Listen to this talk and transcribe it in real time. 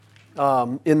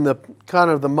In the kind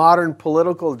of the modern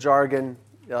political jargon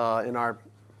in our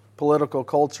political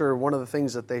culture, one of the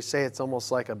things that they say, it's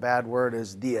almost like a bad word,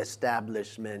 is the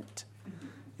establishment.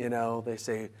 You know, they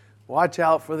say, watch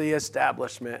out for the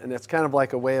establishment. And it's kind of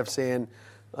like a way of saying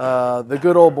the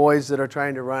good old boys that are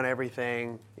trying to run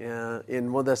everything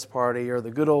in this party, or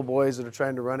the good old boys that are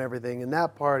trying to run everything in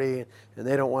that party, and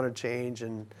they don't want to change.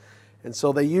 And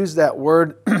so they use that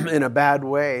word in a bad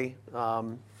way.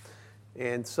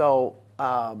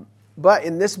 But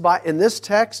in this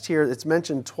text here, it's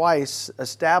mentioned twice,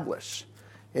 establish,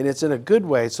 and it's in a good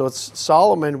way. So it's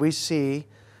Solomon, we see,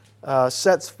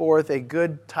 sets forth a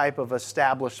good type of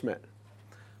establishment.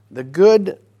 The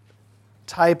good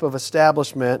type of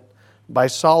establishment by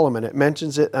Solomon. It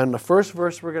mentions it in the first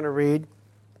verse we're going to read,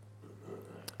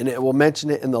 and it will mention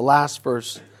it in the last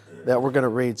verse that we're going to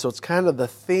read. So it's kind of the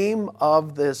theme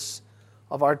of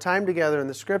our time together in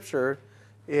the Scripture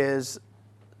is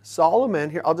Solomon.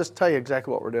 Here, I'll just tell you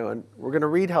exactly what we're doing. We're going to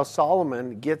read how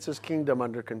Solomon gets his kingdom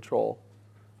under control.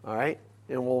 All right?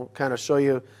 And we'll kind of show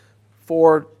you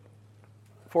four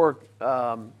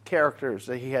characters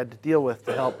that he had to deal with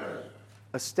to help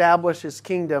establish his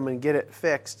kingdom and get it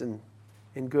fixed and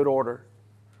in good order.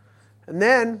 And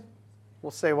then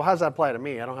we'll say, well, how does that apply to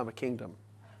me? I don't have a kingdom.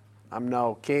 I'm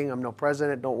no king. I'm no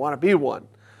president. Don't want to be one.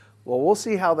 Well, we'll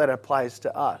see how that applies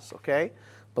to us, okay?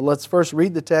 But let's first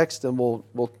read the text, and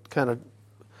we'll kind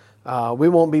of, we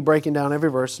won't be breaking down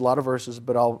every verse, a lot of verses,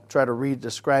 but I'll try to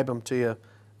describe them to you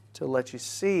to let you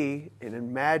see and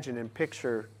imagine and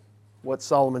picture what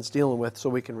Solomon's dealing with so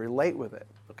we can relate with it,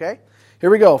 okay? Here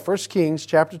we go, 1 Kings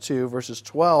chapter 2, verses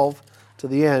 12 to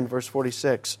the end, verse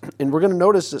 46. And we're going to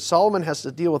notice that Solomon has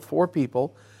to deal with four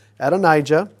people.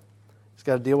 Adonijah, he's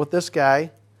got to deal with this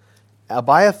guy.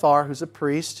 Abiathar, who's a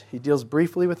priest, he deals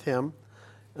briefly with him.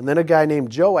 And then a guy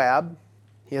named Joab,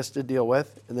 he has to deal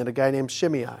with. And then a guy named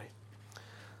Shimei.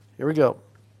 Here we go.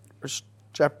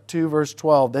 Chapter 2, verse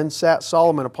 12. Then sat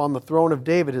Solomon upon the throne of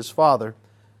David his father,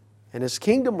 and his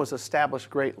kingdom was established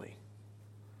greatly.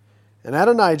 And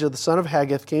Adonijah, the son of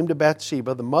Haggith, came to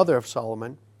Bathsheba, the mother of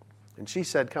Solomon, and she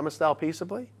said, Comest thou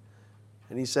peaceably?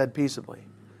 And he said, Peaceably.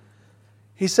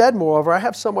 He said, Moreover, I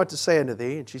have somewhat to say unto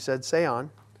thee. And she said, Say on.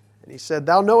 And he said,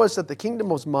 Thou knowest that the kingdom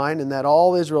was mine, and that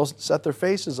all Israel set their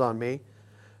faces on me,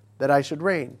 that I should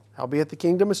reign. Howbeit the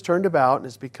kingdom is turned about, and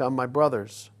is become my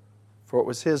brother's, for it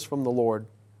was his from the Lord.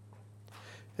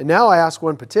 And now I ask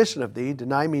one petition of thee,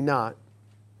 deny me not.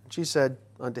 And she said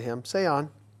unto him, Say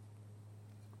on.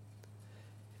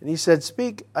 And he said,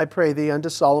 Speak, I pray thee, unto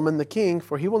Solomon the king,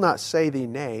 for he will not say thee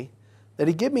nay, that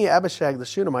he give me Abishag the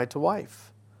Shunammite to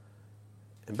wife.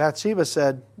 And Bathsheba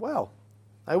said, Well,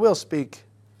 I will speak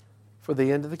for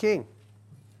thee unto the king.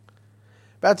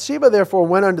 Bathsheba therefore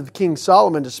went unto the king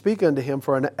Solomon to speak unto him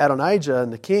for Adonijah,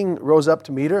 and the king rose up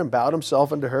to meet her, and bowed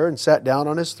himself unto her, and sat down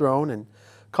on his throne, and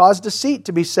caused a seat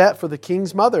to be set for the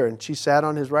king's mother, and she sat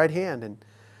on his right hand. And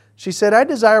she said, I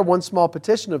desire one small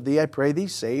petition of thee, I pray thee,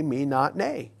 say me not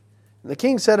nay. And the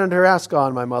king said unto her, Ask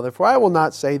on, my mother, for I will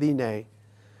not say thee nay.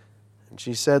 And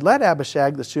she said, Let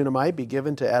Abishag the Shunammite be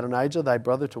given to Adonijah thy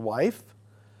brother to wife.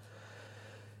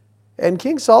 And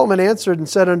King Solomon answered and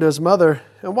said unto his mother,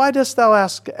 And why dost thou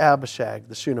ask Abishag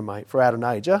the Shunammite for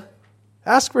Adonijah?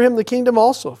 Ask for him the kingdom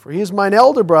also, for he is mine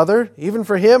elder brother, even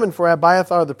for him and for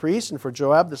Abiathar the priest, and for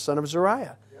Joab the son of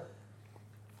Zeruiah.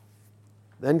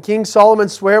 Then King Solomon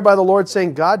sware by the Lord,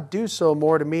 saying, God do so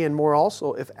more to me and more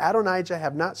also, if Adonijah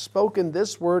have not spoken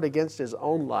this word against his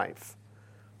own life.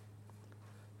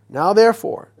 Now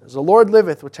therefore, as the Lord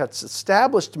liveth, which hath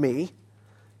established me,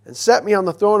 and set me on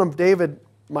the throne of David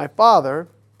my father,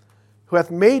 who hath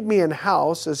made me an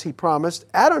house, as he promised,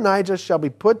 Adonijah shall be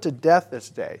put to death this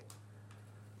day.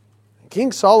 And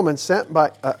King Solomon sent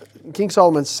by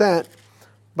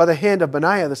the hand of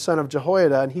Benaiah the son of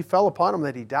Jehoiada, and he fell upon him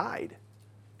that he died.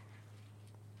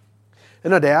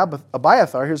 And unto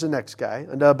Abiathar, here's the next guy.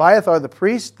 Unto Abiathar the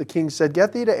priest, the king said,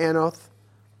 Get thee to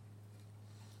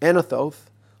Anathoth,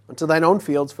 unto thine own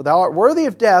fields, for thou art worthy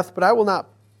of death, but I will not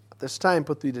at this time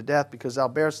put thee to death, because thou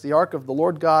bearest the ark of the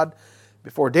Lord God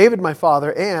before David my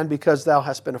father, and because thou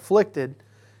hast been afflicted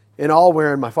in all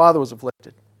wherein my father was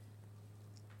afflicted.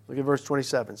 Look at verse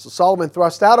 27. So Solomon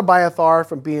thrust out Abiathar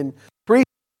from being priest,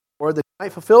 or that he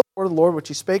might fulfill the word of the Lord which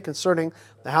he spake concerning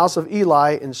the house of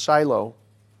Eli in Shiloh.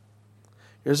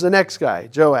 Here's the next guy,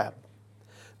 Joab.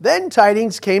 Then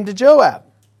tidings came to Joab.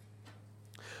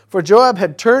 For Joab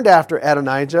had turned after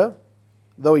Adonijah,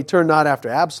 though he turned not after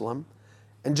Absalom.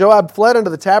 And Joab fled unto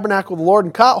the tabernacle of the Lord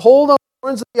and caught hold on the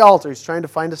horns of the altar. He's trying to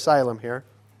find asylum here.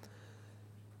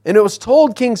 And it was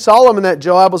told King Solomon that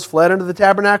Joab was fled unto the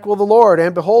tabernacle of the Lord,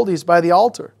 and behold, he's by the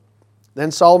altar.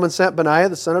 Then Solomon sent Benaiah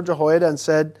the son of Jehoiada and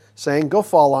saying, Go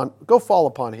fall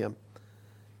upon him.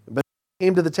 And Benaiah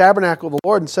came to the tabernacle of the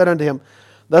Lord and said unto him,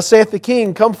 Thus saith the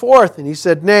king, Come forth. And he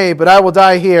said, Nay, but I will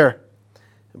die here.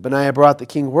 And Benaiah brought the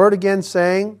king word again,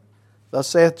 saying, Thus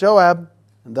saith Joab.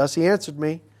 And thus he answered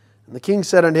me. And the king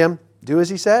said unto him, Do as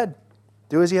he said.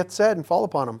 Do as he hath said, and fall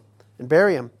upon him, and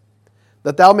bury him,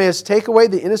 that thou mayest take away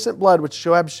the innocent blood which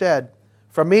Joab shed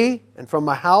from me and from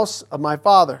my house of my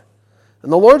father.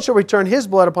 And the Lord shall return his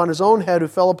blood upon his own head, who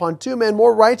fell upon two men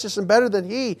more righteous and better than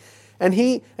he,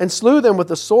 and slew them with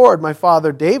the sword, my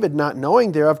father David, not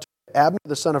knowing thereof, to Abner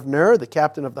the son of Ner, the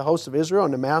captain of the host of Israel,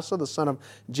 and Amasa the son of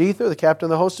Jether, the captain of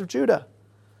the host of Judah.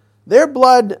 Their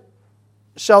blood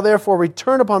shall therefore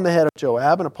return upon the head of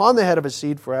Joab, and upon the head of his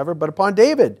seed forever, but upon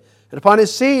David, and upon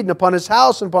his seed, and upon his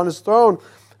house, and upon his throne,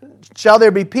 shall there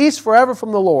be peace forever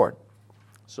from the Lord.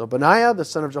 So Benaiah the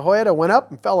son of Jehoiada went up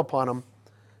and fell upon him,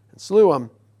 and slew him,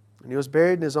 and he was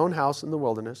buried in his own house in the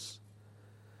wilderness.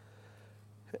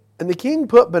 And the king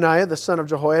put Benaiah the son of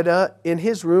Jehoiada in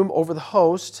his room over the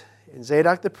host, and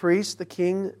Zadok the priest did the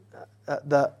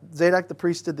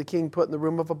king put in the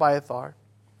room of Abiathar.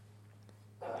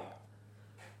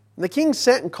 And the king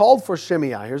sent and called for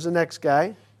Shimei. Here's the next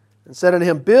guy. And said unto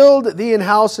him, Build thee an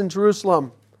house in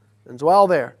Jerusalem, and dwell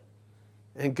there,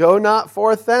 and go not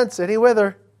forth thence any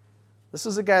whither. This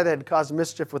is a guy that had caused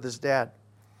mischief with his dad.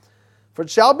 For it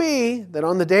shall be that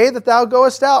on the day that thou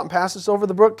goest out and passest over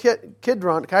the brook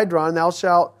Kidron, thou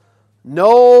shalt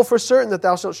know for certain that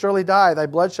thou shalt surely die. Thy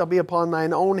blood shall be upon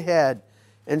thine own head.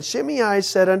 And Shimei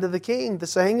said unto the king, The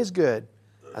saying is good.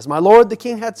 As my lord the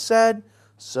king hath said,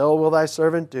 so will thy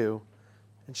servant do.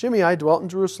 And Shimei dwelt in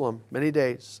Jerusalem many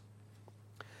days.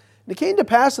 And it came to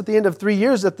pass at the end of 3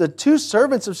 years that the two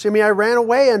servants of Shimei ran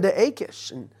away unto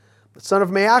Achish, and the son of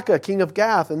Maacah, king of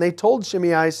Gath. And they told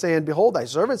Shimei, saying, Behold, thy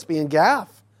servants be in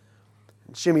Gath.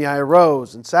 And Shimei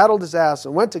arose and saddled his ass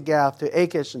and went to Gath to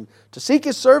Achish and to seek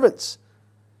his servants.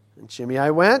 And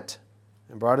Shimei went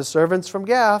and brought his servants from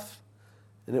Gath.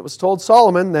 And it was told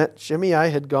Solomon that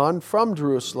Shimei had gone from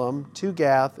Jerusalem to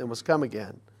Gath and was come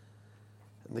again.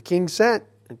 And the king sent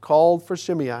and called for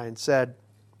Shimei and said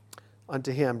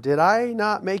unto him, Did I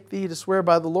not make thee to swear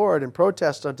by the Lord and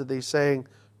protest unto thee, saying,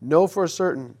 Know for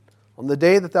certain, on the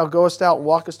day that thou goest out and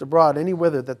walkest abroad any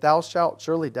whither, that thou shalt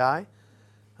surely die?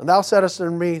 And thou saidst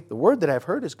unto me, The word that I have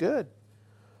heard is good.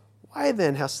 Why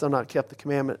then hast thou not kept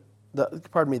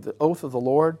the oath of the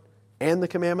Lord and the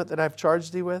commandment that I have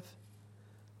charged thee with?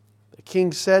 The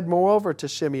king said moreover to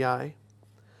Shimei,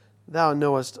 Thou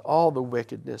knowest all the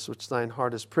wickedness which thine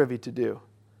heart is privy to do,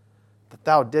 that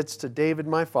thou didst to David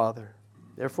my father.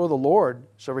 Therefore the Lord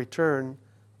shall return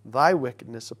thy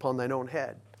wickedness upon thine own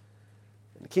head.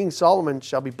 And King Solomon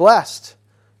shall be blessed,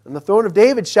 and the throne of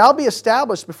David shall be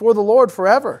established before the Lord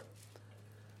forever.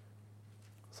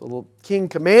 So the king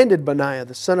commanded Benaiah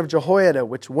the son of Jehoiada,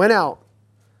 which went out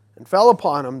and fell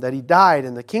upon him, that he died,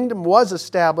 and the kingdom was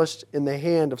established in the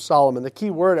hand of Solomon. The key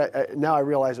word, now I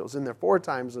realize it was in there 4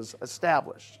 times, is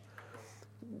established.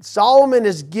 Solomon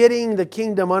is getting the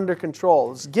kingdom under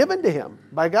control. It's given to him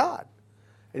by God.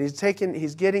 And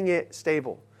he's getting it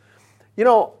stable. You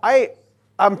know,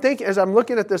 I'm thinking, as I'm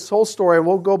looking at this whole story, and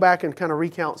we'll go back and kind of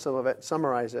recount some of it,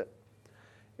 summarize it.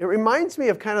 It reminds me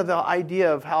of kind of the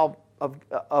idea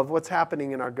of what's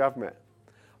happening in our government.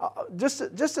 Just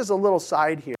as a little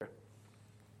side here.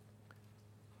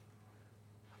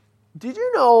 Did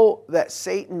you know that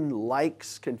Satan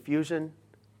likes confusion?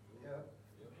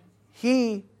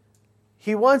 He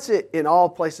wants it in all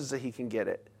places that he can get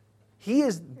it.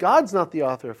 God's not the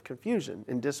author of confusion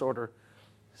and disorder.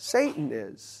 Satan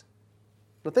is.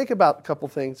 Now think about a couple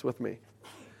things with me. Do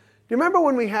you remember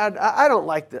when we had,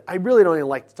 I really don't even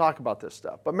like to talk about this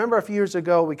stuff, but remember a few years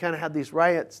ago we kind of had these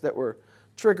riots that were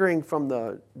triggering from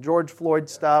the George Floyd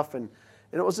stuff, and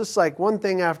it was just like one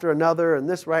thing after another, and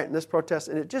this riot and this protest,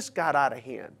 and it just got out of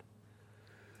hand.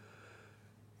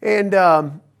 And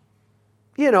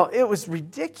it was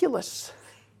ridiculous.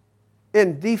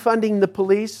 And defunding the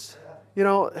police,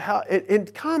 how in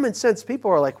common sense,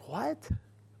 people are like, what?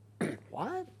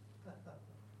 What?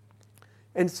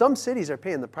 And some cities are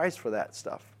paying the price for that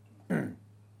stuff. And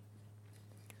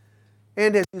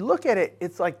as you look at it,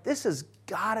 it's like this has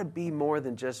got to be more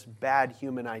than just bad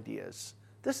human ideas.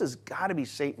 This has got to be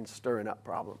Satan stirring up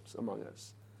problems among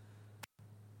us.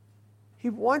 He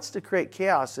wants to create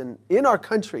chaos, and in our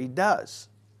country, he does.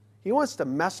 He wants to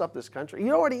mess up this country. You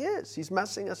know what he is? He's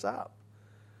messing us up.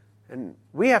 And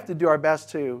we have to do our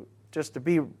best to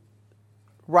be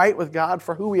right with God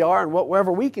for who we are and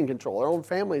whatever we can control, our own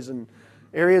families and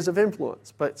areas of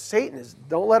influence. But Satan let's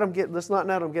not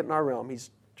let him get in our realm.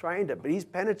 but he's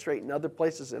penetrating other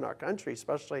places in our country,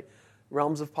 especially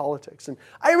realms of politics. And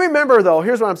I remember, though,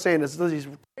 here's what I'm saying, is these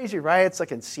crazy riots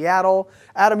like in Seattle.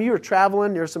 Adam, you were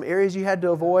traveling. There were some areas you had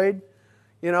to avoid,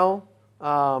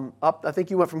 up. I think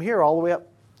you went from here all the way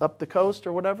up the coast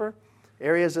or whatever.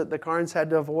 Areas that the Carnes had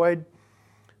to avoid.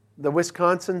 The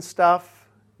Wisconsin stuff,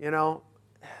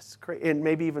 it's crazy. And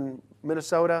maybe even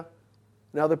Minnesota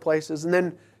and other places. And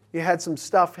then you had some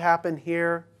stuff happen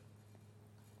here.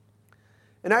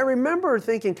 And I remember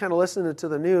thinking, kind of listening to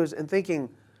the news and thinking,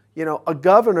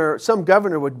 some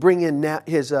governor would bring in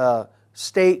his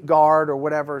state guard or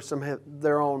whatever,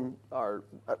 their own, our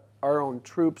own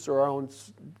troops or our own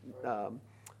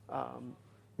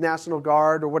National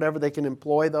Guard or whatever, they can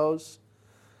employ those.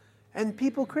 And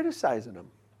people criticizing them.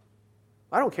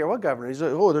 I don't care what governor. He's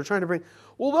like, they're trying to bring,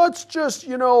 that's just,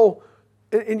 and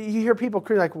you hear people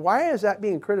like, why is that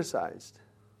being criticized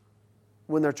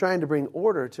when they're trying to bring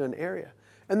order to an area?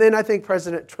 And then I think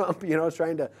President Trump, is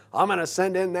trying to, I'm going to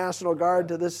send in National Guard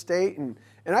to this state. And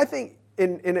I think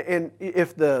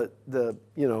if the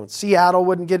Seattle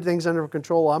wouldn't get things under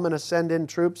control, I'm going to send in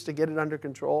troops to get it under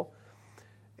control.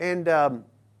 And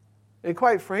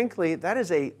quite frankly, that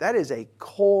is a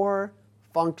core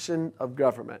function of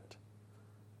government.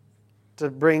 To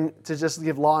just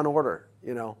give law and order,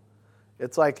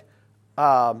 It's like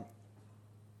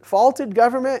faulted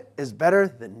government is better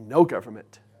than no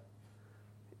government.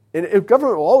 And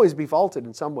government will always be faulted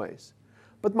in some ways.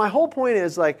 But my whole point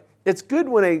is, like, it's good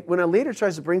when a leader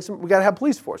tries to bring we got to have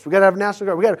police force. We got to have National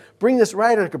Guard. We got to bring this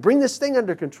bring this thing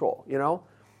under control, Now,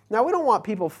 we don't want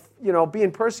people,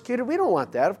 being persecuted. We don't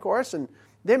want that, of course. And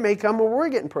they may come when we're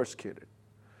getting persecuted.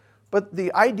 But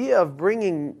the idea of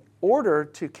bringing order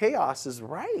to chaos is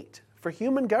right for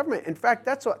human government. In fact,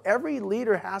 that's what every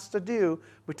leader has to do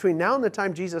between now and the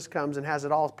time Jesus comes and has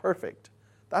it all perfect.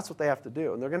 That's what they have to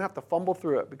do. And they're going to have to fumble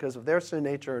through it because of their sin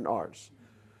nature and ours.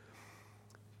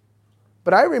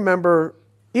 But I remember,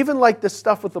 even like this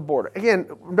stuff with the border. Again,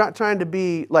 we're not trying to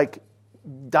be like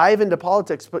dive into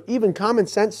politics, but even common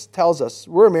sense tells us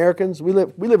we're Americans. We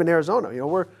live in Arizona.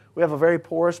 We have a very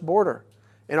porous border.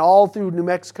 And all through New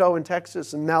Mexico and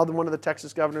Texas, and now one of the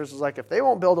Texas governors is like, if they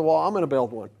won't build a wall, I'm going to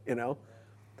build one,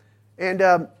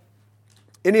 And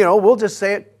we'll just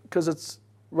say it because it's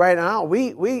right now.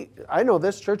 I know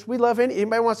this church, we love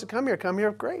anybody wants to come here,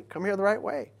 great. Come here the right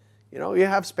way. You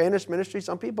have Spanish ministry.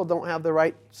 Some people don't have the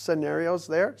right scenarios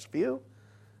there. It's few.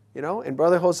 And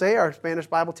Brother Jose, our Spanish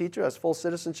Bible teacher, has full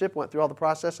citizenship, went through all the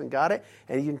process and got it,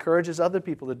 and he encourages other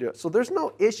people to do it. So there's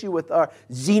no issue with our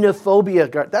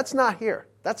xenophobia. That's not here.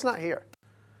 That's not here.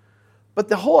 But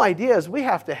the whole idea is we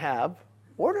have to have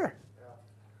order.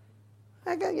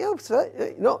 Yeah.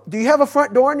 Do you have a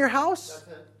front door in your house?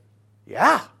 That's it.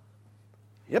 Yeah.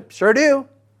 Yep, sure do.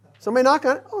 Somebody knock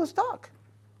on it. Oh, let's talk.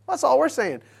 That's all we're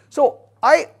saying. So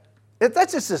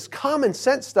that's just this common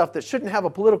sense stuff that shouldn't have a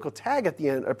political tag at the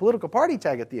end, or a political party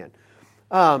tag at the end.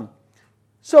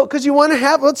 Because you want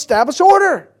to let's establish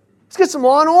order. Let's get some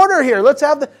law and order here. Let's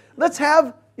have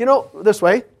this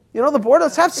way, the border.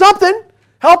 Let's have something.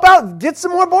 Help out. Get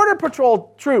some more Border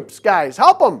Patrol troops, guys.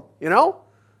 Help them,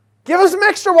 Give them some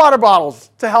extra water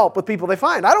bottles to help with people they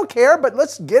find. I don't care, but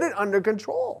let's get it under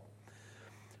control.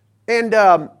 And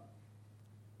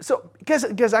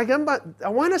because I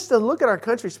want us to look at our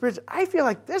country spiritually. I feel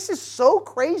like this is so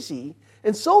crazy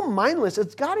and so mindless.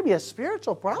 It's got to be a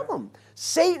spiritual problem.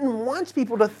 Satan wants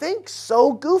people to think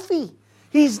so goofy.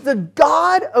 He's the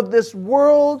god of this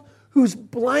world who's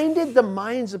blinded the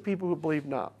minds of people who believe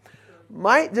not.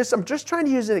 I'm just trying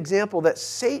to use an example that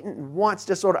Satan wants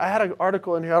disorder. I had an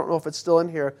article in here. I don't know if it's still in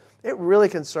here. It really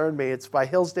concerned me. It's by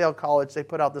Hillsdale College. They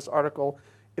put out this article,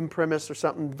 Imprimis or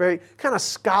something, very kind of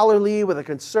scholarly with a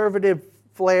conservative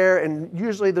flair. And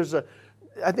usually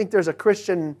I think there's a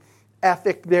Christian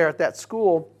ethic there at that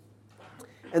school.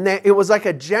 And it was like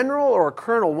a general or a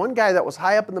colonel, one guy that was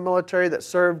high up in the military that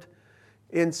served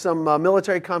in some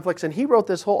military conflicts. And he wrote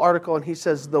this whole article and he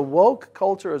says, the woke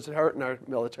culture is hurting our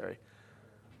military.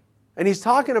 And he's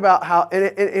talking about how,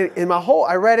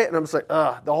 I read it and I'm just like,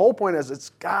 the whole point is it's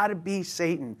got to be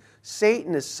Satan.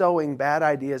 Satan is sowing bad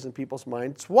ideas in people's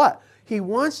minds. What? He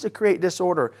wants to create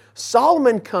disorder.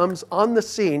 Solomon comes on the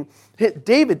scene.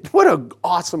 David, what an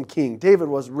awesome king. David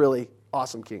was really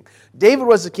awesome king. David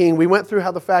was the king. We went through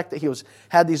how the fact that he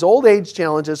had these old age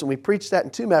challenges, and we preached that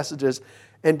in 2 messages.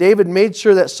 And David made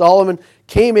sure that Solomon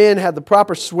came in, had the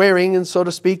proper swearing, and so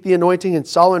to speak, the anointing. And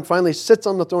Solomon finally sits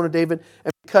on the throne of David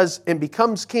and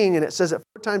becomes king. And it says it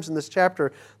 4 times in this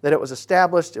chapter that it was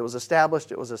established, it was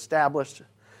established, it was established.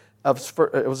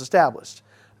 It was established.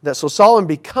 So Solomon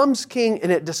becomes king,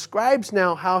 and it describes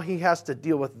now how he has to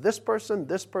deal with this person,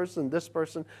 this person, this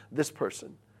person, this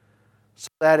person. So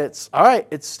that it's, all right,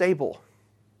 it's stable.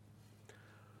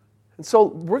 And so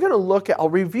we're going to look at, I'll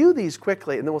review these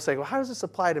quickly, and then we'll say, well, how does this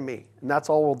apply to me? And that's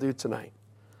all we'll do tonight.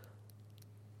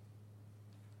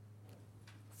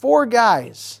 4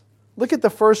 guys. Look at the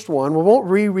first one. We won't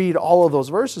reread all of those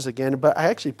verses again, but I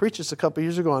actually preached this a couple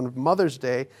years ago on Mother's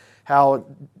Day, how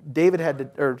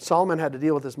Solomon had to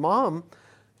deal with his mom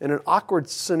in an awkward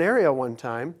scenario one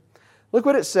time. Look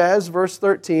what it says, verse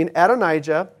 13.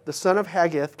 Adonijah, the son of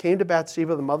Haggith, came to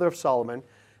Bathsheba, the mother of Solomon,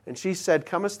 and she said,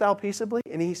 comest thou peaceably?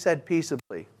 And he said,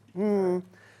 peaceably.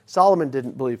 Solomon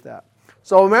didn't believe that.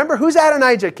 So remember, who's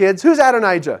Adonijah, kids? Who's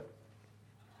Adonijah?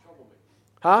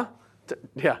 Huh?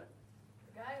 Yeah.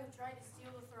 The guy who tried to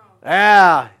steal the throne.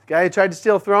 Yeah, the guy who tried to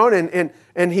steal the throne,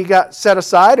 and he got set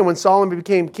aside. And when Solomon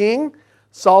became king,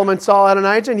 Solomon saw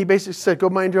Adonijah, and he basically said, go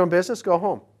mind your own business, go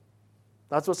home.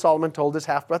 That's what Solomon told his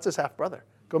half-brother.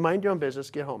 Go mind your own business,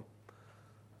 get home.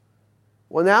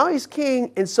 Well, now he's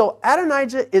king, and so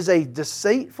Adonijah is a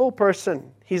deceitful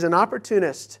person. He's an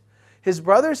opportunist. His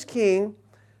brother's king,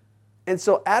 and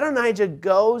so Adonijah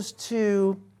goes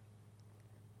to...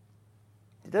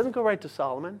 He doesn't go right to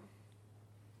Solomon.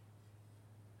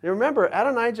 You remember,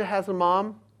 Adonijah has a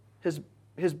mom.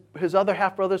 His other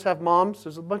half-brothers have moms.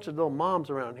 There's a bunch of little moms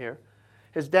around here.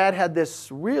 His dad had this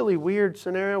really weird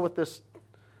scenario with this,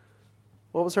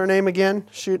 what was her name again?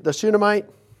 The Shunammite,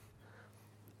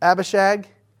 Abishag.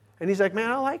 And he's like, man,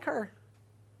 I like her.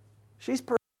 She's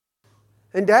perfect.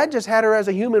 And Dad just had her as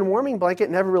a human warming blanket,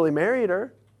 never really married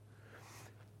her.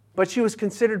 But she was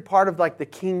considered part of like the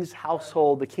king's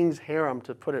household, the king's harem,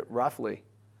 to put it roughly,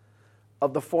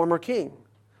 of the former king.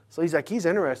 So he's like, he's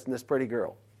interested in this pretty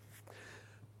girl.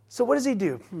 So what does he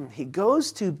do? He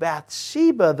goes to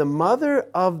Bathsheba, the mother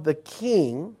of the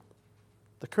king,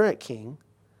 the current king.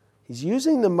 He's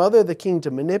using the mother of the king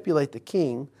to manipulate the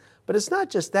king. But it's not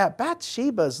just that.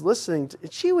 Bathsheba is listening.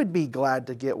 She would be glad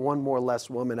to get one more less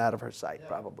woman out of her sight,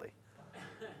 probably.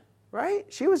 Right?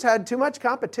 She had too much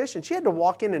competition. She had to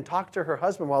walk in and talk to her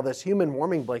husband while this human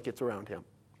warming blanket's around him.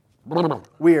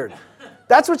 Weird.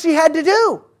 That's what she had to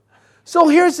do. So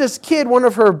here's this kid, one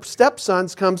of her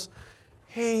stepsons comes,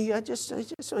 hey, I just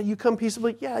you come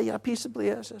peaceably? Yeah, peaceably,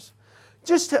 yes.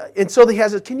 And so he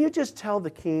has can you just tell the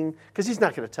king, because he's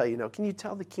not going to tell you no, can you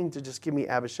tell the king to just give me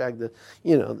Abishag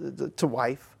to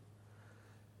wife?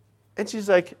 And she's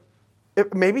like,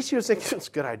 maybe she was thinking, it's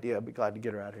a good idea, I'd be glad to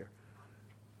get her out of here.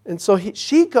 And so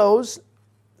she goes,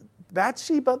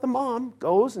 Bathsheba, the mom,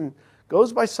 goes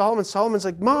by Solomon. Solomon's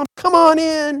like, Mom, come on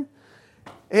in.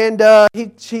 And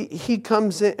she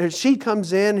comes in, and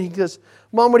he goes,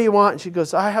 Mom, what do you want? And she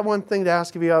goes, I have one thing to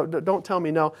ask of you. Don't tell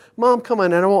me no. Mom, come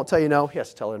on in. I won't tell you no. He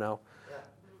has to tell her no.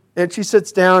 Yeah. And she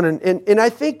sits down, and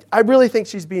I really think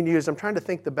she's being used. I'm trying to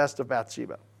think the best of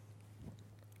Bathsheba.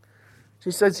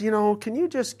 She says, can you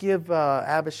just give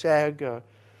Abishag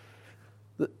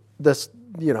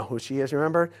who she is,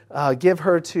 remember? Give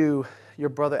her to your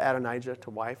brother Adonijah to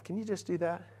wife. Can you just do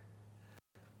that?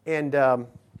 And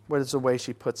what is the way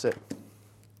she puts it?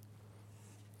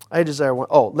 I desire one.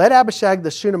 Let Abishag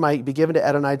the Shunammite be given to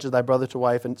Adonijah thy brother to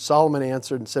wife. And Solomon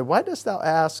answered and said, why dost thou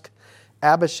ask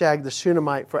Abishag the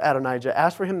Shunammite for Adonijah?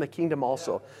 Ask for him the kingdom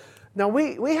also. Now,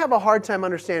 we have a hard time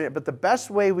understanding it, but the best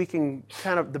way we can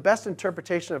the best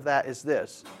interpretation of that is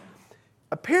this.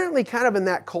 Apparently, kind of in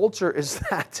that culture is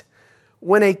that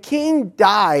when a king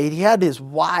died, he had his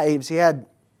wives.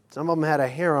 Some of them had a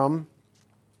harem.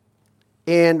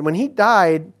 And when he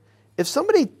died, if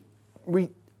somebody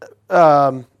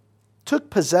took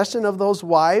possession of those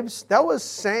wives, that was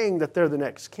saying that they're the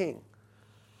next king.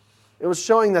 It was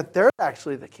showing that they're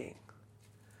actually the king.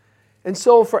 And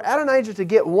so for Adonijah to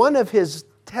get one of his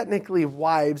technically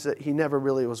wives that he never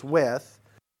really was with,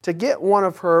 to get one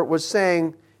of her was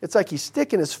saying, it's like he's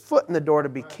sticking his foot in the door to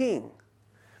be king.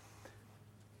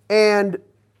 And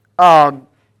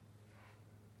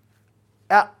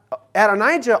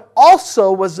Adonijah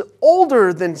also was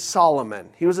older than Solomon.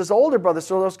 He was his older brother,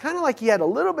 so it was kind of like he had a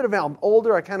little bit of, I'm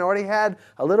older, I kind of already had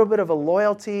a little bit of a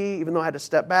loyalty, even though I had to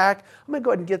step back. I'm going to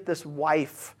go ahead and get this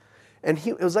wife. And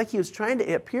it was like he was it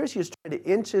appears he was trying to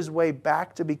inch his way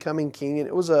back to becoming king, and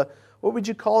it was what would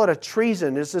you call it, a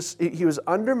treason. He was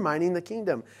undermining the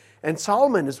kingdom. And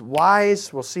Solomon is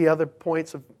wise. We'll see other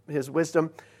points of his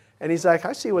wisdom. And he's like,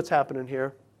 I see what's happening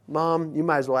here. Mom, you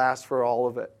might as well ask for all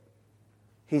of it.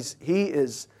 He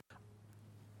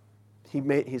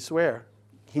swear,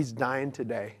 he's dying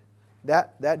today.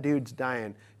 That dude's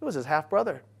dying. It was his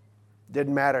half-brother.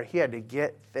 Didn't matter. He had to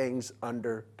get things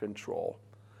under control.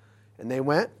 And they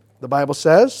went, The Bible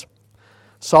says,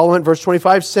 Solomon, verse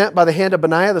 25, sent by the hand of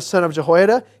Benaiah, the son of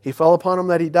Jehoiada, he fell upon him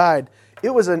that he died. It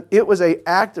was an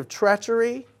act of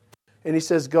treachery. And he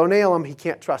says, go nail him. He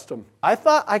can't trust him. I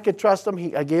thought I could trust him.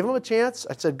 I gave him a chance.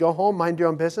 I said, go home, mind your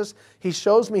own business. He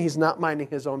shows me he's not minding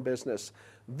his own business.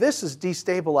 This is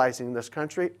destabilizing this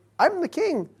country. I'm the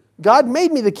king. God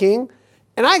made me the king,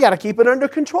 and I got to keep it under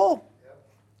control.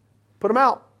 Put him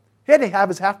out. He had to have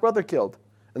his half-brother killed,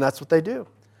 and that's what they do.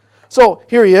 So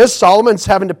here he is. Solomon's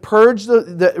having to purge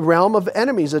the realm of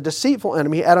enemies, a deceitful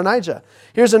enemy, Adonijah.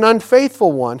 Here's an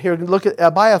unfaithful one. Here, look at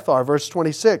Abiathar, verse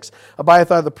 26.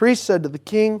 Abiathar the priest said to the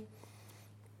king,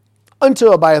 unto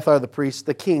Abiathar the priest,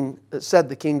 the king,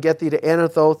 get thee to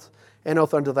Anathoth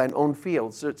unto thine own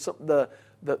fields.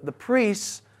 The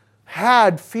priests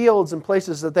had fields and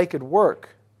places that they could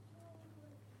work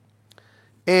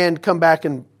and come back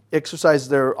and exercise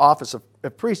their office of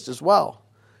priest as well.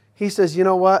 He says, you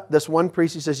know what? This one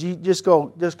priest, he says, you just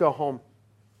go home.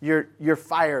 You're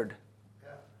fired. Yeah.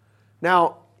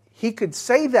 Now, he could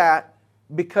say that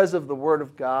because of the word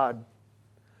of God.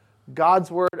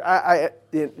 God's word. There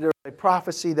was a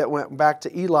prophecy that went back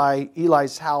to Eli.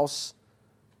 Eli's house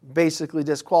basically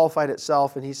disqualified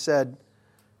itself, and he said,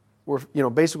 we're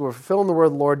fulfilling the word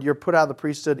of the Lord. You're put out of the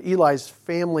priesthood. Eli's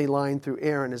family line through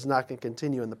Aaron is not going to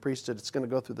continue in the priesthood. It's going to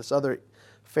go through this other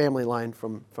family line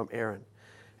from Aaron.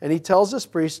 And he tells this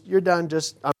priest, you're done,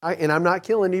 and I'm not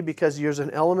killing you because there's an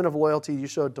element of loyalty you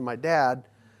showed to my dad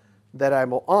that I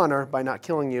will honor by not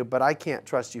killing you, but I can't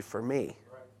trust you for me.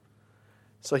 Right.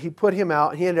 So he put him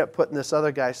out. He ended up putting this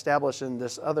other guy, establishing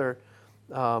this other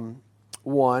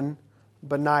one,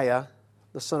 Benaiah,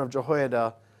 the son of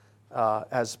Jehoiada,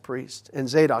 as priest, and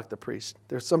Zadok the priest.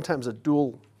 There's sometimes a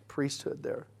dual priesthood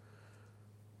there.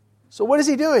 So what is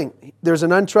he doing? There's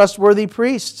an untrustworthy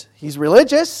priest. He's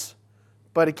religious,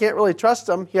 but he can't really trust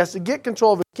him. He has to get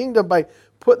control of his kingdom by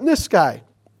putting this guy.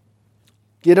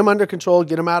 Get him under control,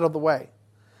 get him out of the way.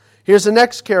 Here's the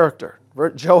next character,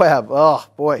 Joab. Oh,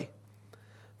 boy.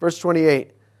 Verse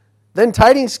 28. Then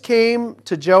tidings came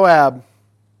to Joab,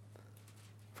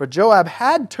 for Joab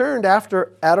had turned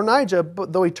after Adonijah,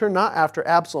 but though he turned not after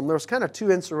Absalom. There was kind of two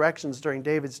insurrections during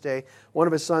David's day. One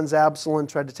of his sons, Absalom,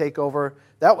 tried to take over.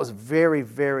 That was very,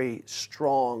 very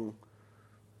strong.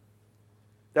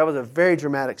 That was a very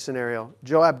dramatic scenario.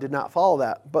 Joab did not follow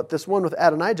that. But this one with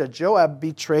Adonijah, Joab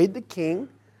betrayed the king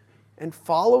and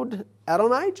followed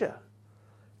Adonijah.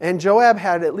 And Joab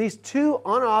had at least 2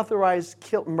 unauthorized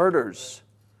murders.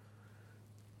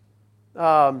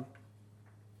 That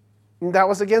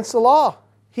was against the law.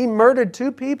 He murdered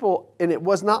 2 people, and it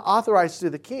was not authorized to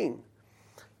the king.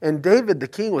 And David, the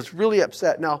king, was really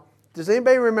upset. Now, does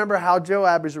anybody remember how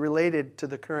Joab is related to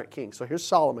the current king? So here's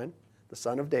Solomon, the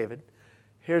son of David.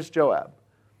 Here's Joab.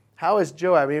 How is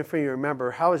Joab, even if you remember,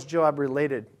 how is Joab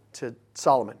related to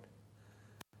Solomon?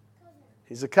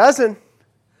 He's a cousin.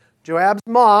 Joab's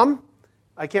mom,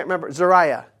 I can't remember,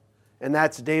 Zeruiah. And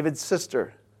that's David's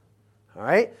sister. All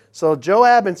right? So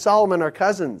Joab and Solomon are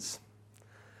cousins.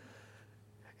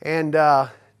 And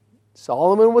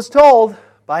Solomon was told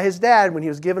by his dad when he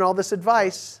was given all this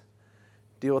advice,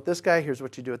 deal with this guy, here's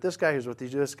what you do with this guy, here's what you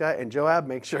do with this guy, and Joab,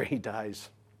 make sure he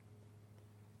dies.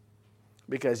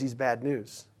 Because he's bad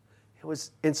news.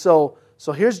 So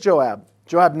here's Joab.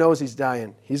 Joab knows he's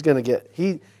dying. He's going to get.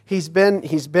 He's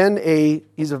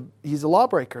a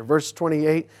lawbreaker. Verse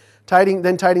 28.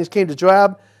 Then tidings came to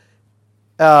Joab.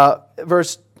 At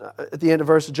the end of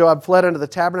verse, Joab fled unto the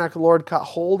tabernacle of the Lord, caught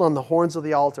hold on the horns of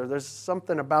the altar. There's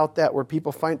something about that where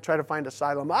people try to find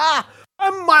asylum.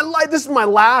 This is my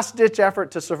last ditch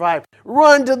effort to survive.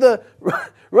 Run into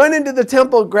the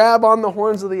temple, grab on the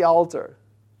horns of the altar.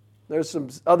 There's some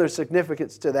other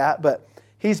significance to that, but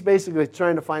he's basically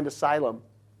trying to find asylum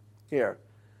here.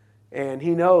 And he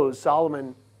knows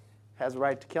Solomon has a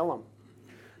right to kill him.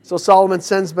 So Solomon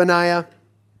sends Benaiah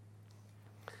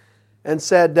and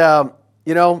said,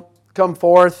 come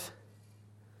forth.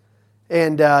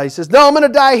 And he says, no, I'm going to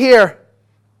die here.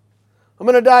 I'm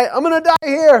going to die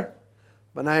here.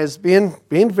 Benaiah's being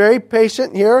very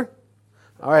patient here.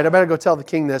 All right, I better go tell the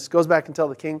king this. Goes back and tell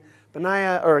the king.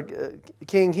 Benaiah, or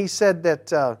king, he said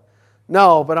that,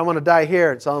 no, but I want to die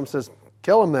here. And Solomon says,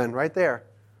 kill him then, right there.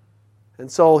 And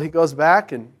so he goes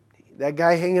back, and that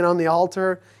guy hanging on the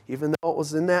altar, even though it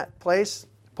was in that place,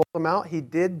 pulled him out. He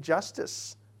did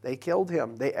justice. They killed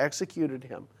him. They executed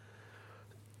him.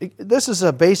 This is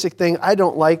a basic thing. I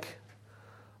don't like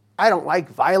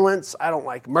violence. I don't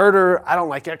like murder. I don't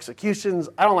like executions.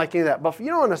 I don't like any of that. But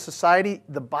in a society,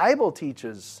 the Bible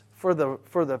teaches for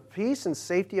the peace and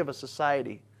safety of a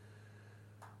society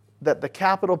that the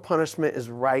capital punishment is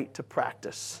right to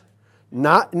practice.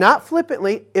 Not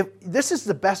flippantly. If this is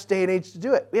the best day and age to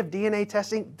do it, we have DNA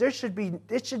testing. It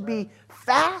should be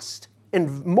fast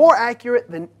and more accurate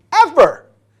than ever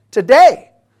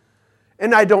today.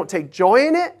 And I don't take joy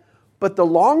in it, but the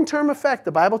long-term effect,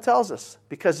 the Bible tells us,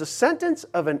 because the sentence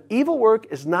of an evil work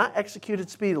is not executed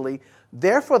speedily,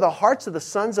 therefore the hearts of the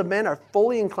sons of men are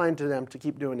fully inclined to them to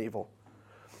keep doing evil.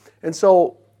 And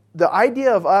so the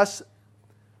idea of us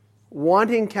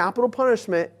wanting capital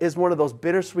punishment is one of those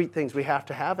bittersweet things. We have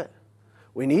to have it.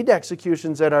 We need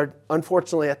executions that are,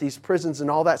 unfortunately, at these prisons and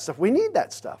all that stuff. We need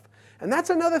that stuff. And that's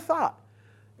another thought.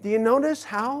 Do you notice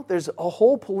how there's a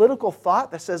whole political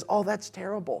thought that says, oh, that's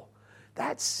terrible.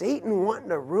 That's Satan wanting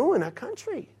to ruin a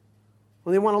country.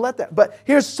 Well, they want to let that. But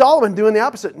here's Solomon doing the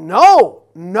opposite. No,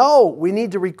 we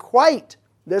need to requite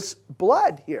this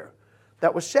blood here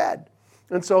that was shed.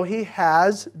 And so he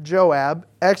has Joab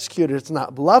executed. It's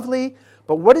not lovely,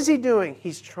 but what is he doing?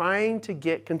 He's trying to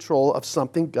get control of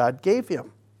something God gave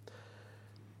him.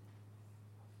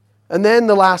 And then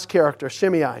the last character,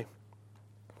 Shimei.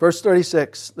 Verse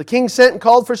 36, the king sent and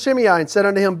called for Shimei and said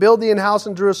unto him, build thee an house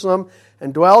in Jerusalem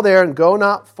and dwell there and go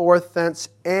not forth thence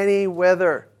any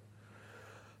whither.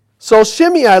 So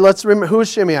Shimei, let's remember,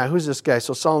 who's Shimei? Who's this guy?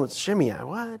 So Solomon's Shimei,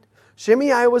 what?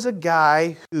 Shimei was a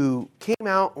guy who came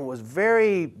out and was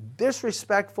very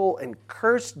disrespectful and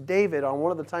cursed David on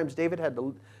one of the times David had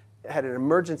an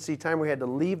emergency time where he had to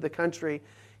leave the country.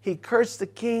 He cursed the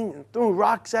king and threw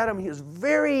rocks at him. He was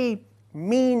very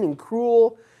mean and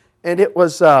cruel, and it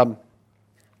was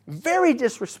very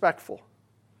disrespectful.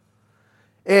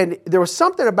 And there was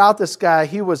something about this guy,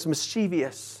 he was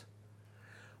mischievous.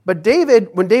 But David,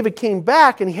 when David came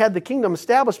back and he had the kingdom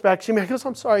established back, Shimei goes,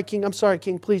 I'm sorry,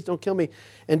 king, please don't kill me.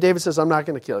 And David says, I'm not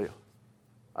going to kill you.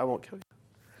 I won't kill you.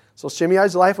 So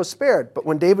Shimei's life was spared. But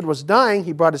when David was dying,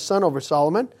 he brought his son over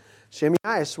Solomon.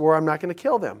 Shimei swore, I'm not going to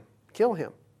kill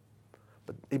him.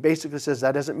 But he basically says,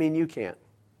 that doesn't mean you can't,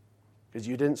 because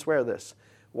you didn't swear this.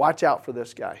 Watch out for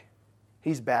this guy.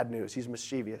 He's bad news. He's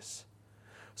mischievous.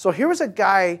 So here was a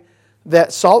guy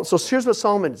so here's what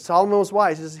Solomon was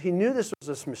wise. He knew this was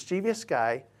this mischievous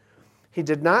guy. He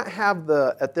did not have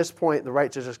at this point the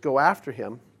right to just go after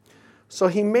him. So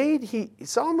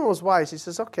Solomon was wise. He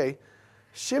says, okay,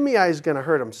 Shimei is going to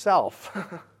hurt himself.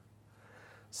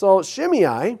 So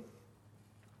Shimei,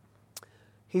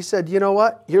 he said, you know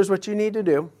what? Here's what you need to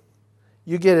do.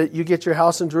 You get your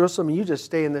house in Jerusalem and you just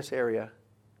stay in this area.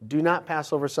 Do not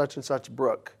pass over such and such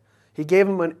brook. He gave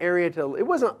him an area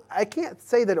I can't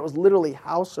say that it was literally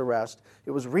house arrest.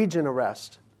 It was region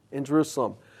arrest in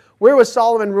Jerusalem. Where was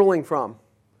Solomon ruling from?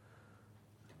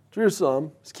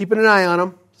 Jerusalem. He's keeping an eye on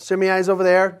him. Shimei's over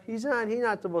there. He's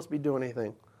not supposed to be doing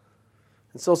anything.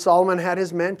 And so Solomon had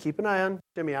his men keep an eye on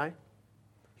Shimei.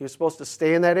 He was supposed to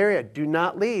stay in that area. Do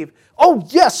not leave. Oh,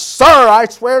 yes, sir. I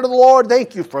swear to the Lord.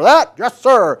 Thank you for that. Yes,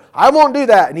 sir. I won't do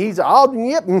that. And he's, yep,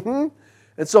 mm-hmm.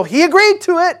 And so he agreed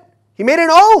to it. He made an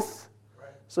oath.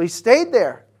 So he stayed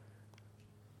there.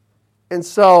 And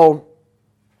so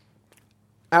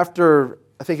after,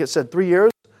 I think it said 3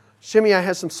 years, Shimei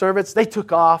had some servants. They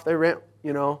took off. They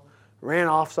ran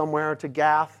off somewhere to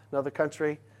Gath, another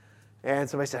country. And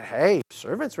somebody said, hey,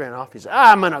 servants ran off. He said,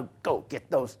 I'm going to go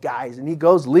get those guys. And he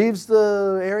goes, leaves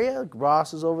the area,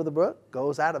 crosses over the brook,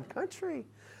 goes out of the country,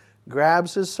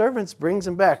 grabs his servants, brings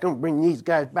them back. I'm going to bring these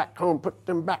guys back home, put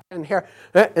them back in here.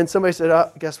 And somebody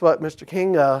said, guess what, Mr.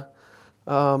 King?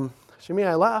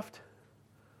 Shimei left.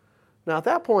 Now at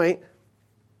that point,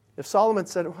 if Solomon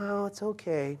said, well, it's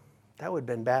okay, that would have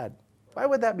been bad. Why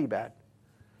would that be bad?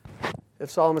 If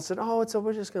Solomon said,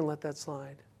 we're just going to let that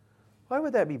slide. Why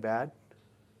would that be bad?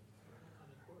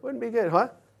 Wouldn't be good, huh?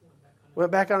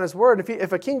 Went back on his word.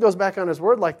 If a king goes back on his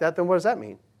word like that, then what does that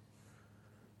mean?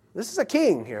 This is a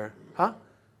king here, huh?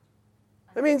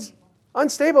 That means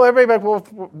unstable. Everybody, well,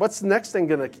 what's the next thing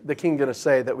the king going to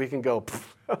say that we can go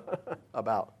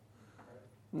about?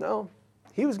 No,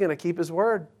 he was going to keep his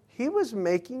word. He was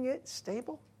making it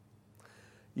stable.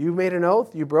 You made an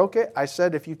oath. You broke it. I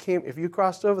said if you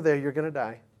crossed over there, you're going to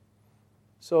die.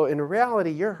 So in reality,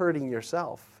 you're hurting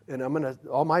yourself. And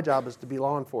all my job is to be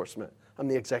law enforcement. I'm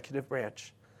the executive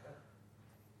branch.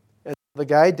 And the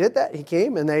guy did that. He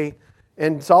came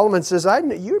and Solomon says,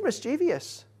 you're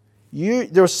mischievous.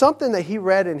 There was something that he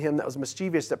read in him that was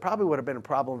mischievous that probably would have been a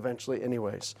problem eventually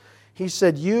anyways. He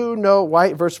said, you know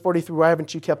why, verse 43, why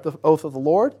haven't you kept the oath of the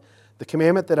Lord, the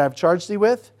commandment that I've charged thee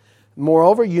with?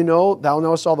 Moreover, thou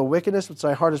knowest all the wickedness which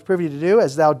thy heart is privy to do,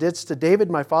 as thou didst to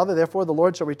David my father. Therefore the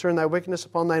Lord shall return thy wickedness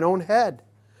upon thine own head.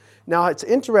 Now it's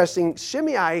interesting,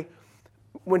 Shimei,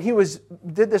 when he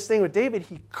did this thing with David,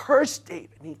 he cursed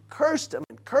David. He cursed him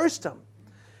and cursed him.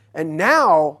 And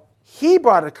now he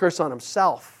brought a curse on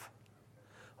himself.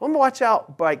 I'm going to watch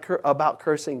out about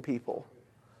cursing people.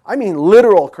 I mean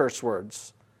literal curse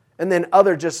words. And then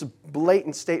other just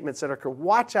blatant statements that are,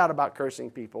 watch out about cursing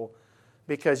people.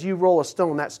 Because you roll a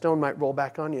stone, that stone might roll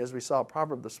back on you, as we saw a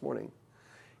proverb this morning.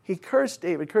 He cursed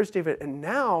David, and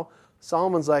now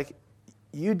Solomon's like,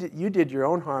 you did your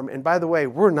own harm. And by the way,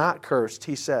 we're not cursed,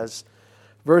 he says.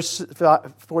 Verse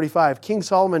 45, King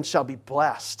Solomon shall be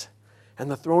blessed, and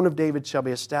the throne of David shall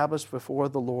be established before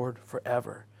the Lord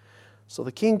forever. So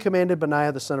the king commanded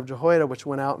Benaiah the son of Jehoiada, which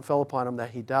went out and fell upon him,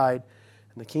 that he died,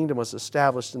 and the kingdom was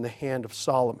established in the hand of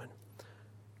Solomon.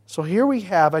 So here we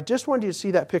have, I just wanted you to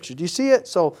see that picture. Do you see it?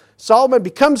 So Solomon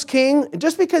becomes king, and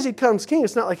just because he becomes king,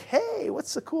 it's not like, hey,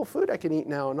 what's the cool food I can eat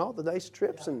now and all the nice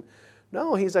trips. And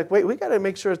no, he's like, wait, we got to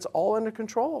make sure it's all under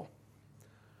control.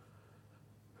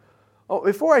 Oh,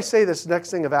 before I say this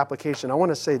next thing of application, I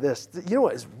want to say this. You know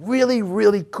what is really,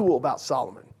 really cool about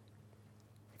Solomon?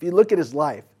 If you look at his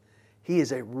life, he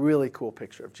is a really cool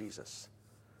picture of Jesus.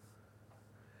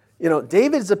 You know,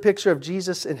 David is a picture of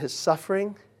Jesus in his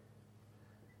suffering.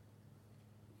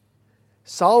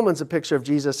 Solomon's a picture of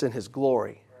Jesus in his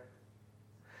glory.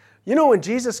 You know, when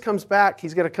Jesus comes back,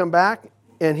 he's going to come back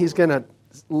and he's going to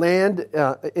land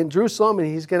in Jerusalem and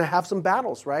he's going to have some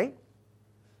battles, right?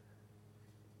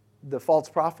 The false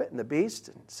prophet and the beast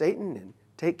and Satan, and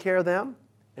take care of them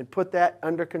and put that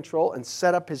under control and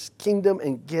set up his kingdom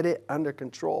and get it under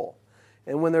control.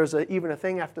 And when there's even a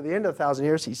thing after the end of 1,000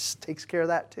 years, he takes care of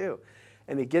that too.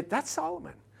 And that's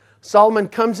Solomon. Solomon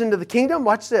comes into the kingdom.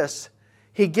 Watch this.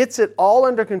 He gets it all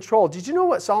under control. Did you know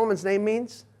what Solomon's name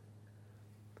means?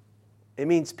 It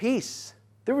means peace.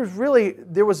 There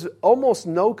was almost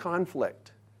no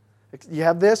conflict. You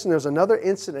have this, and there's another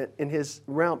incident in his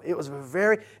realm. It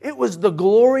was the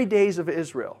glory days of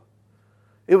Israel.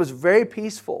 It was very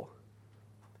peaceful.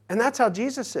 And that's how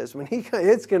Jesus is. When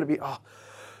it's going to be,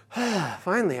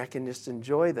 finally I can just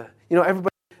enjoy everybody.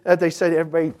 They said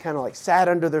everybody kind of like sat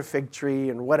under their fig tree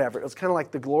and whatever. It was kind of like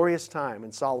the glorious time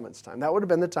in Solomon's time. That would have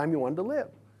been the time you wanted to live.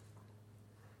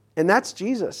 And that's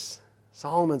Jesus.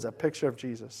 Solomon's a picture of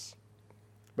Jesus.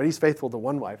 But he's faithful to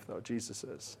one wife, though, Jesus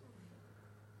is.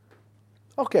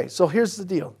 Okay, so here's the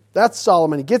deal. That's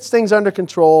Solomon. He gets things under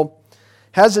control,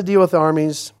 has to deal with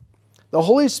armies. The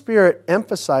Holy Spirit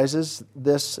emphasizes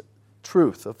this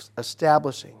truth of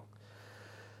establishing.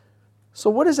 So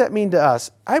what does that mean to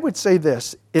us? I would say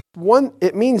this.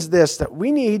 It means this, that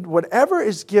we need whatever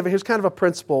is given. Here's kind of a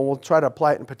principle, and we'll try to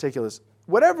apply it in particulars.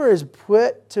 Whatever is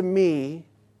put to me,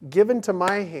 given to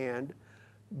my hand,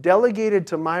 delegated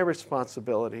to my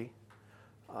responsibility,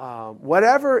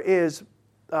 whatever is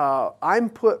I'm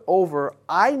put over,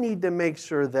 I need to make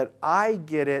sure that I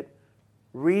get it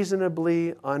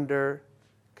reasonably under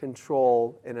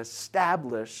control and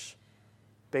establish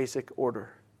basic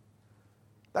order.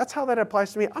 That's how that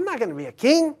applies to me. I'm not going to be a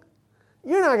king.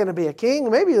 You're not going to be a king.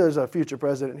 Maybe there's a future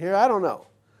president here. I don't know.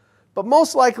 But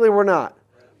most likely we're not.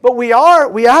 But we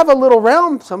have a little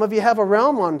realm. Some of you have a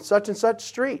realm on such and such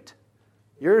street.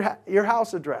 Your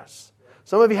house address.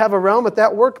 Some of you have a realm at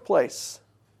that workplace.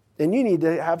 And you need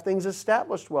to have things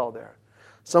established well there.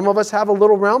 Some of us have a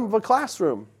little realm of a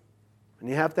classroom. And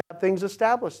you have to have things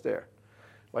established there.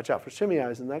 Watch out for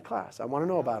Shimei's in that class. I want to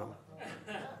know about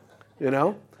them. You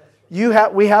know?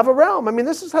 We have a realm. I mean,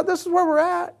 this is where we're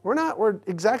at. We're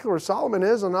exactly where Solomon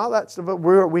is and all that stuff, but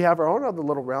we have our own other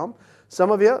little realm. Some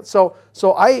of you.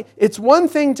 It's one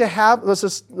thing to have, let's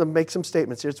just make some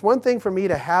statements here. It's one thing for me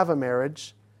to have a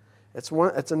marriage. It's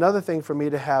another thing for me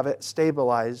to have it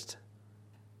stabilized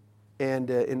and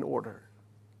in order.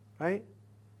 Right?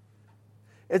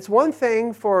 It's one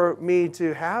thing for me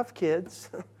to have kids,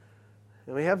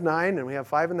 and we have 9, and we have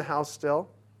 5 in the house still.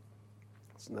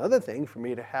 It's another thing for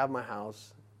me to have my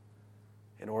house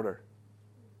in order.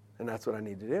 And that's what I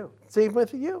need to do. Same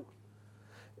with you.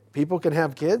 People can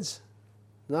have kids.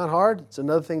 Not hard. It's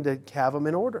another thing to have them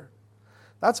in order.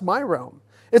 That's my realm.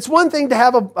 It's one thing to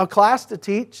have a class to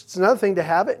teach. It's another thing to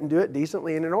have it and do it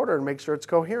decently and in order and make sure it's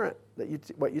coherent,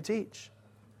 what you teach.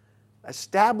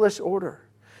 Establish order.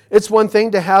 It's one thing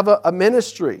to have a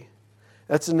ministry.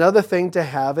 That's another thing to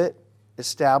have it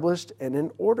established and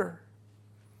in order.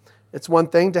 It's one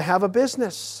thing to have a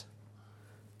business.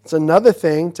 It's another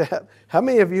thing to have. How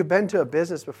many of you have been to a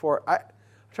business before? I'm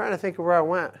trying to think of where I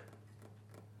went.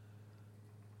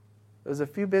 There's a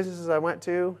few businesses I went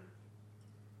to.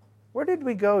 Where did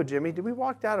we go, Jimmy? Did we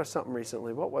walk out of something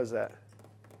recently? What was that?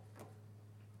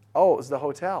 Oh, it was the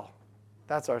hotel.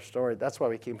 That's our story. That's why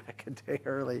we came back a day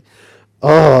early.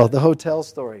 Oh, the hotel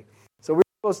story. So we were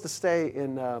supposed to stay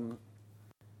in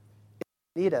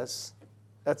Nidas.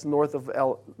 That's north of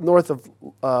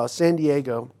San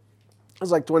Diego. It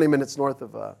was like 20 minutes north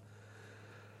of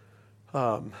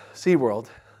SeaWorld.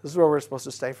 This is where we're supposed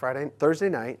to stay Thursday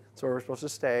night. That's where we're supposed to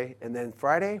stay. And then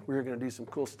Friday, we were going to do some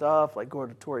cool stuff, like go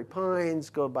to Torrey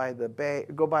Pines, go by the bay,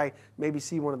 maybe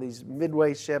see one of these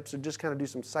Midway ships, or just kind of do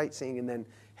some sightseeing and then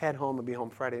head home and be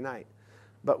home Friday night.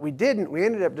 But we didn't. We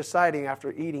ended up deciding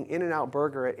after eating In-N-Out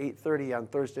Burger at 8:30 on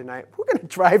Thursday night, we're going to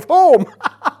drive home.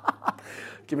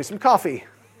 Give me some coffee,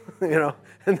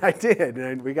 And I did.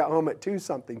 And we got home at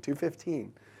 2:15.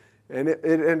 And it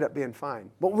ended up being fine.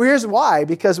 But here's why.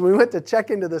 Because when we went to check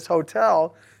into this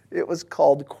hotel, it was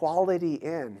called Quality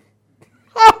Inn.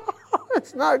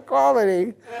 It's not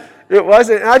quality. It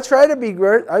wasn't. And I try to be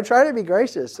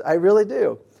gracious. I really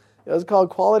do. It was called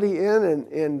Quality Inn,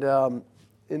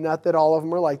 and not that all of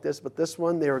them were like this, but this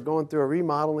one, they were going through a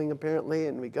remodeling apparently,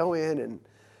 and we go in,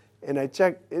 and I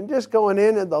check, and just going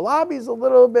in, and the lobby's a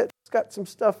little bit, it's got some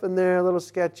stuff in there, a little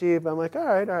sketchy, but I'm like, all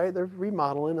right, they're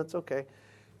remodeling, that's okay.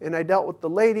 And I dealt with the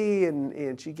lady,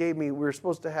 and she gave me, we were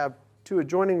supposed to have 2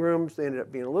 adjoining rooms. They ended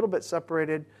up being a little bit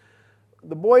separated.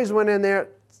 The boys went in there,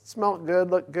 smelled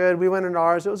good, looked good. We went into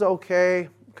ours. It was okay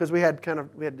because we had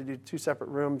to do 2 separate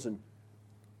rooms, and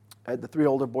I had the 3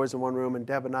 older boys in one room, and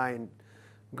Deb and I and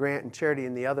Grant and Charity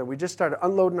in the other. We just started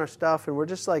unloading our stuff, and we're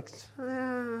just like,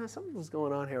 something's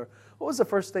going on here. What was the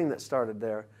first thing that started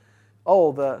there?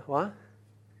 Oh, what?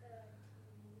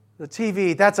 The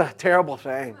TV, that's a terrible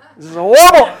thing. This is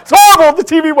horrible. It's horrible. The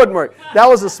TV wouldn't work. That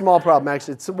was a small problem,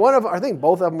 actually. It's I think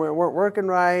both of them weren't working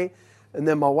right. And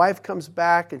then my wife comes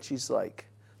back, and she's like,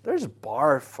 there's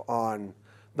barf on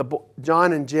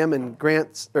John and Jim and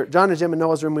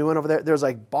Noah's room. We went over there. There was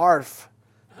like barf.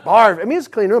 I mean, it's a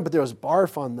clean room, but there was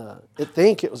barf on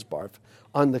it was barf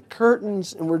on the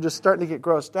curtains, and we're just starting to get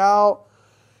grossed out.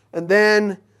 And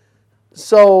then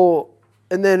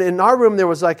in our room, there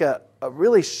was like a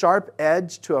really sharp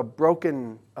edge to a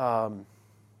broken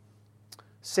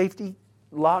safety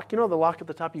lock. The lock at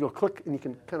the top, you go click and you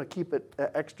can kind of keep it an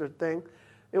extra thing.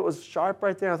 It was sharp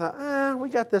right there. I thought, we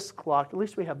got this lock. At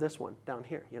least we have this one down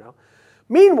here,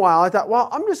 Meanwhile, I thought, well,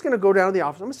 I'm just going to go down to the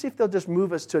office. I'm going to see if they'll just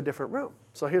move us to a different room.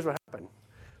 So here's what happened.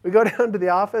 We go down to the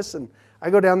office, and I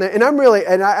go down there, and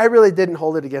I really didn't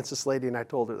hold it against this lady, and I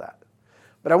told her that.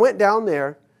 But I went down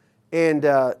there, and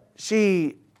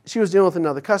she was dealing with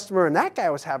another customer, and that guy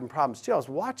was having problems too. I was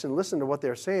watching, listening to what they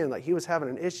were saying. Like he was having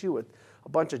an issue with a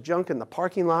bunch of junk in the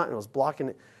parking lot, and it was blocking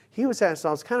it. So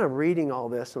I was kind of reading all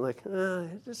this, and like,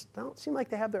 it just don't seem like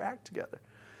they have their act together.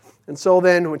 And so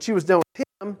then when she was done with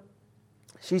him,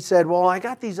 she said, well, I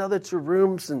got these other 2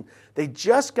 rooms, and they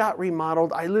just got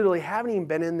remodeled. I literally haven't even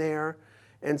been in there,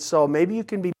 and so maybe you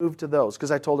can be moved to those,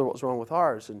 because I told her what was wrong with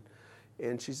ours.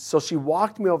 And she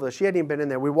walked me over there. She hadn't even been in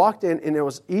there. We walked in, and it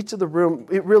was each of the room.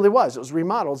 It really was. It was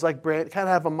remodeled. It was like brand, kind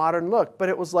of have a modern look. But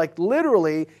it was like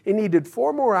literally, it needed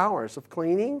 4 more hours of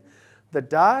cleaning, the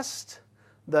dust,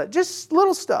 just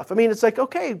little stuff. I mean, it's like,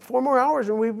 okay, 4 more hours,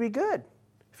 and we'd be good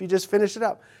if you just finish it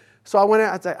up. So I went out.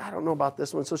 I was like, I don't know about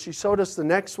this one. So she showed us the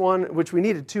next one, which we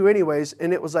needed 2 anyways.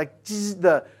 And it was like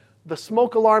the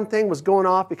smoke alarm thing was going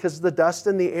off because of the dust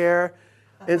in the air.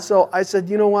 And so I said,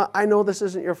 you know what? I know this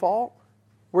isn't your fault.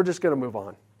 We're just going to move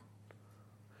on.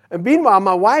 And meanwhile,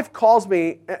 my wife calls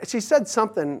me. She said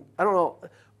something. I don't know.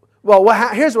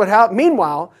 Well, here's what happened.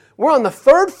 Meanwhile, we're on the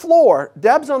 3rd floor.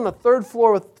 Deb's on the 3rd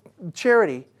floor with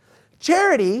Charity.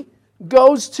 Charity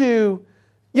goes to,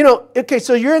 okay,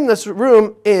 so you're in this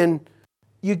room, and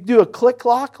you do a click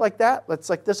lock like that. That's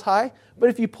like this high. But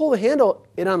if you pull the handle,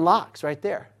 it unlocks right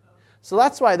there. So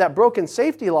that's why that broken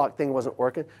safety lock thing wasn't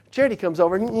working. Charity comes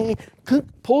over,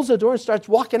 pulls the door, and starts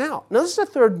walking out. Now, this is a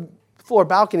 3rd floor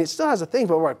balcony. It still has a thing,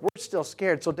 but we're still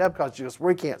scared. So Deb calls, she goes,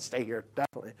 we can't stay here,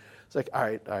 definitely. It's like, all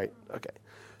right, okay.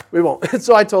 We won't. And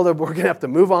so I told her we're going to have to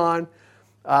move on.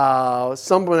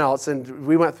 Someone else, and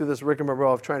we went through this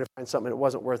rigmarole of trying to find something that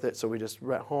wasn't worth it, so we just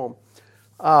went home.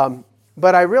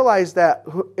 But I realized that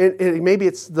maybe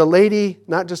it's the lady,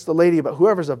 not just the lady, but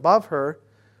whoever's above her,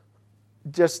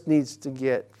 just needs to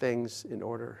get things in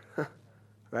order,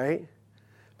 right?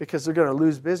 Because they're going to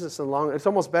lose business in the long run. It's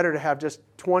almost better to have just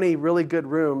 20 really good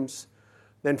rooms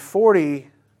than 40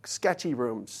 sketchy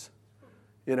rooms,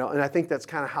 and I think that's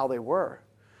kind of how they were.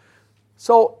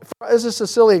 So this is a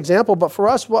silly example, but for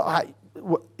us,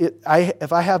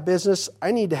 if I have business,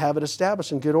 I need to have it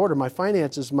established in good order. My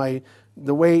finances, my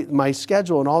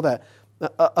schedule, and all that.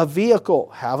 A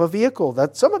vehicle, have a vehicle.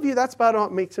 Some of you, that's about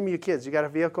what makes some of you kids. You got a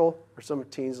vehicle, or some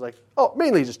teens like,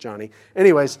 mainly just Johnny.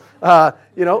 Anyways,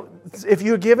 if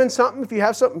you're given something, if you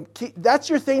have something, that's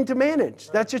your thing to manage.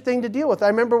 That's your thing to deal with. I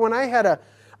remember when I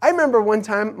I remember one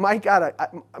time, my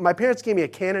parents gave me a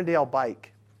Cannondale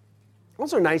bike.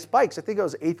 Those are nice bikes. I think I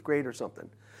was 8th grade or something.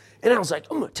 And I was like,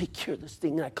 I'm going to take care of this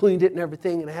thing. And I cleaned it and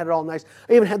everything, and I had it all nice.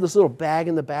 I even had this little bag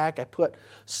in the back. I put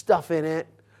stuff in it.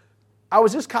 I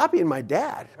was just copying my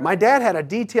dad. My dad had a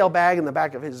detail bag in the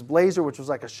back of his Blazer, which was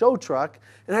like a show truck,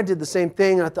 and I did the same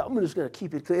thing. And I thought, I'm just going to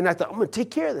keep it clean. And I thought, I'm going to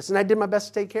take care of this. And I did my best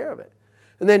to take care of it.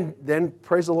 And then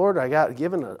praise the Lord, I got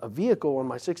given a vehicle on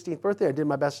my 16th birthday. I did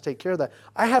my best to take care of that.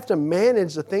 I have to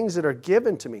manage the things that are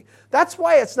given to me. That's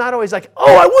why it's not always like,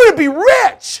 oh, I want to be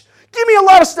rich. Give me a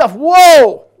lot of stuff.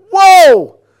 Whoa.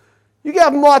 You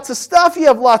have lots of stuff. You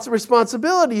have lots of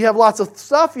responsibility. You have lots of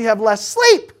stuff. You have less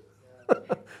sleep.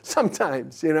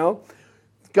 Sometimes,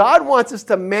 God wants us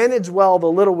to manage well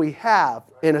the little we have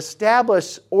and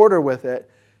establish order with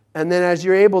it. And then as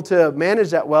you're able to manage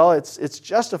that well, it's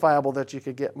justifiable that you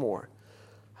could get more.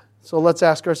 So let's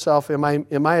ask ourselves, do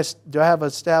I have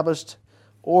established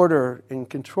order and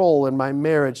control in my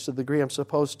marriage to the degree I'm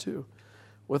supposed to?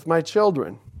 With my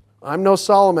children. I'm no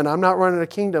Solomon. I'm not running a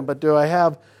kingdom, but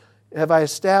have I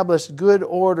established good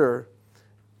order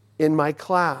in my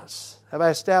class? Have I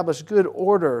established good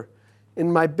order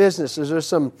in my business? Is there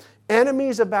some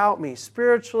enemies about me,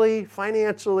 spiritually,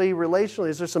 financially, relationally?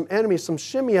 Is there some enemies, some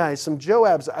Shimei's, some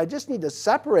Joabs I just need to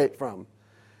separate from?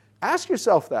 Ask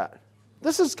yourself that.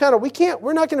 This is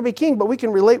we're not going to be king, but we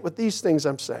can relate with these things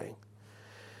I'm saying.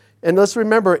 And let's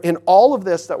remember, in all of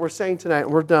this that we're saying tonight,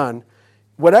 and we're done,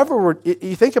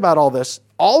 you think about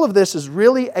all of this is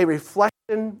really a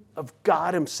reflection of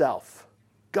God himself.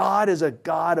 God is a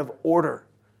God of order.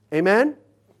 Amen?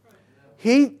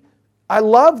 I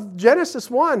love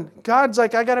Genesis 1. God's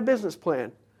like, I got a business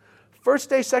plan. First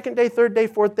day, second day, third day,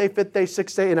 fourth day, fifth day,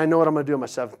 sixth day, and I know what I'm going to do on my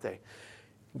seventh day.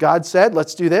 God said,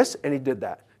 let's do this, and he did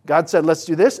that. God said, let's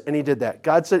do this, and he did that.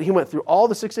 God said, he went through all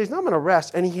the 6 days, now I'm going to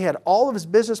rest. And he had all of his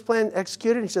business plan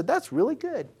executed, and he said, that's really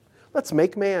good. Let's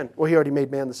make man. Well, he already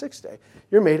made man the 6th day.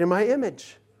 You're made in my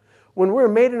image. When we're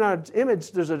made in our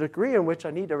image, there's a degree in which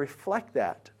I need to reflect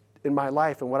that in my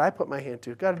life and what I put my hand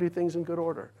to. Got to do things in good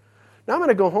order. Now I'm going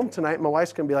to go home tonight, and my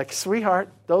wife's going to be like,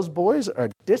 sweetheart, those boys are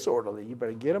disorderly. You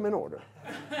better get them in order.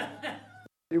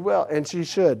 She will, and she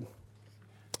should.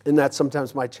 And that's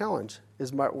sometimes my challenge,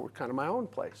 is my own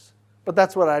place. But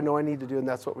that's what I know I need to do, and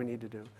that's what we need to do.